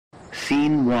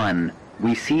Scene 1.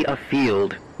 We see a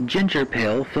field. Ginger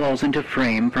Pale falls into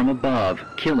frame from above,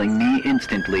 killing me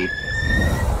instantly.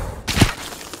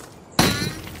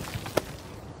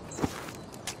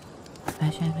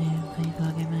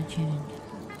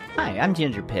 Hi, I'm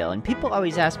Ginger Pale, and people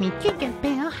always ask me, Ginger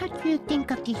Pale, how do you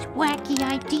think of these wacky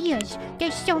ideas?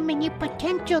 There's so many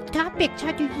potential topics.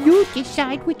 How do you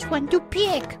decide which one to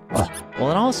pick?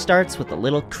 well, it all starts with a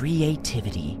little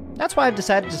creativity. That's why I've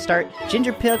decided to start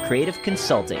Ginger Pale Creative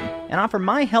Consulting and offer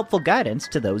my helpful guidance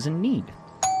to those in need.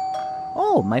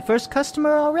 Oh, my first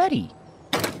customer already.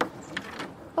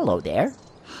 Hello there.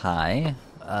 Hi.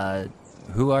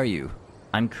 Who are you?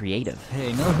 I'm creative.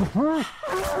 Hey, no.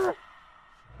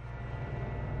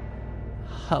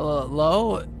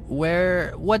 Hello?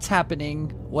 What's happening?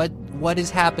 What is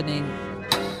happening?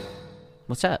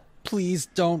 What's up? Please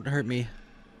don't hurt me.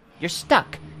 You're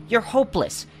stuck. You're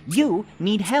hopeless. You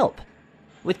need help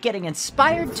with getting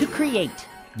inspired to create.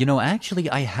 You know, actually,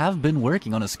 I have been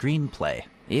working on a screenplay.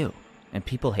 Ew. And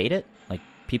people hate it? Like,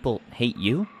 people hate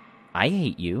you? I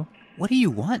hate you. What do you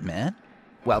want, man?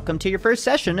 Welcome to your first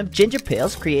session of Ginger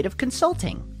Pale's Creative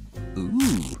Consulting.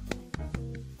 Ooh.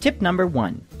 Tip number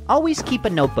 1. Always keep a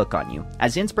notebook on you,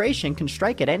 as inspiration can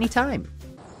strike at any time.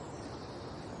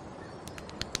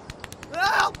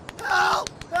 Help! Help!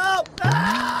 Help!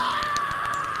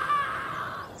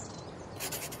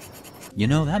 You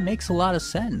know, that makes a lot of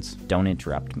sense. Don't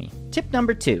interrupt me. Tip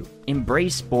number 2.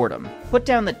 Embrace boredom. Put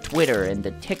down the Twitter and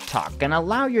the TikTok and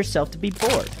allow yourself to be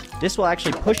bored. This will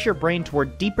actually push your brain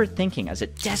toward deeper thinking as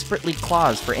it desperately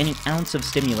claws for any ounce of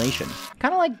stimulation.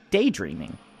 Kind of like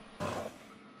daydreaming.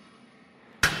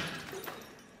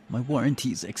 My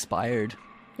warranty's expired.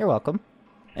 You're welcome.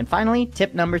 And finally,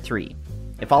 tip number 3.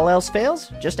 If all else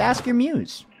fails, just ask your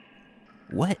muse.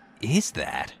 What is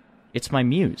that? It's my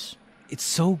muse. It's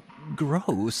so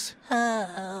gross.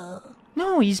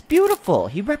 No, he's beautiful.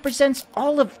 He represents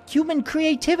all of human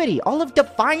creativity, all of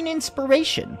divine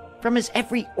inspiration. From his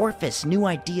every orifice, new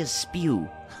ideas spew.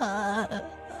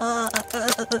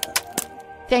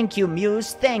 Thank you,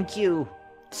 muse. Thank you.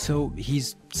 So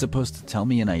he's supposed to tell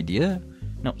me an idea?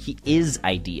 No, he is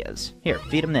ideas. Here,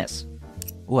 feed him this.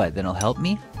 What, then he'll help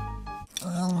me?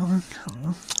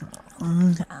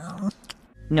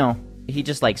 No, he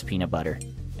just likes peanut butter.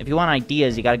 If you want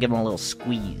ideas, you gotta give him a little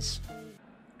squeeze.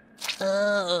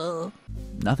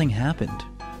 Nothing happened.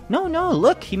 No,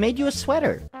 look, he made you a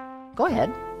sweater. Go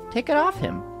ahead, take it off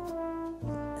him.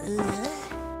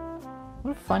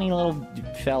 What a funny little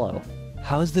fellow.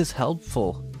 How is this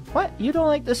helpful? What, you don't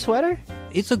like the sweater?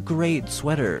 It's a great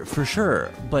sweater, for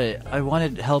sure, but I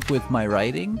wanted help with my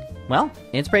writing. Well,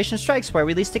 inspiration strikes where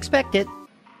we least expect it.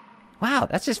 Wow,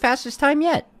 that's his fastest time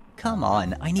yet. Come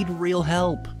on, I need real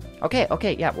help.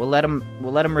 Okay, yeah, we'll let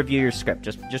him review your script.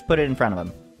 Just put it in front of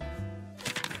him.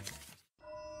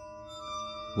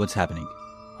 What's happening?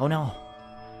 Oh no,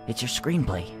 it's your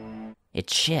screenplay.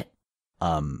 It's shit.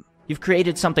 Um, You've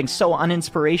created something so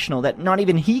uninspirational that not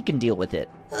even he can deal with it.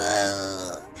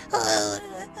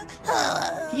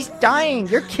 He's dying.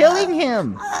 You're killing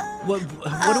him. what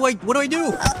do I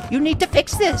do? You need to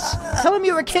fix this. Tell him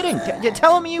you were kidding.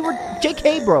 Tell him you were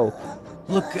JK, bro.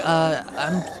 Look,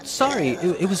 I'm sorry.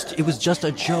 It was just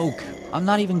a joke. I'm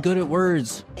not even good at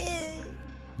words.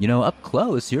 You know, up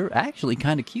close, you're actually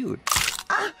kind of cute.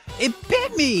 Ah, it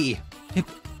bit me.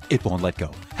 It won't let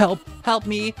go. Help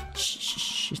me.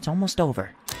 Shh, it's almost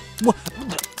over.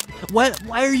 What?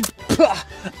 Why are you?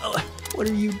 What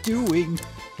are you doing?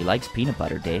 He likes peanut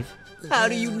butter, Dave. How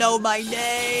do you know my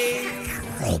name?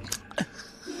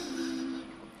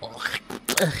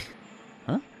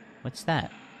 Huh? What's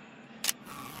that?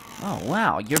 Oh,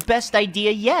 wow, your best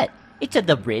idea yet. It's a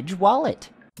The Ridge wallet.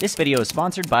 This video is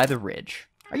sponsored by The Ridge.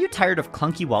 Are you tired of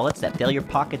clunky wallets that fill your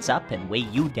pockets up and weigh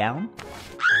you down?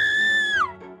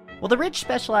 Well, The Ridge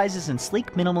specializes in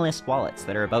sleek minimalist wallets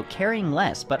that are about carrying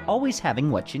less but always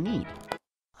having what you need.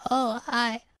 Oh,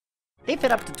 hi. They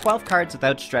fit up to 12 cards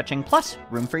without stretching, plus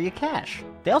room for your cash.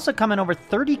 They also come in over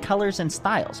 30 colors and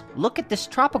styles. Look at this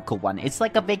tropical one, it's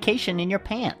like a vacation in your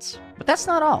pants. But that's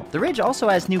not all. The Ridge also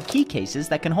has new key cases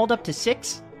that can hold up to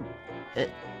 6...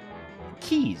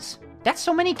 keys. That's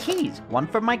so many keys. One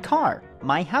for my car,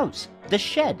 my house, the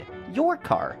shed, your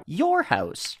car, your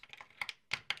house.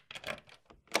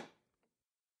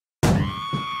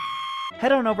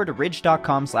 Head on over to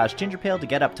ridge.com/gingerpale to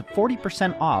get up to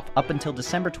 40% off up until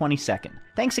December 22nd.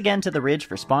 Thanks again to The Ridge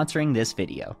for sponsoring this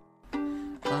video.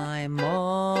 I'm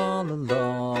all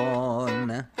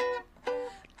alone,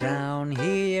 down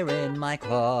here in my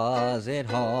closet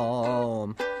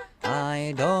home. I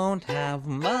I don't have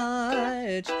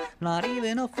much, not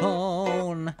even a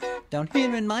phone. Down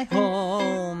here in my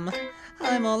home,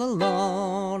 I'm all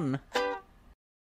alone.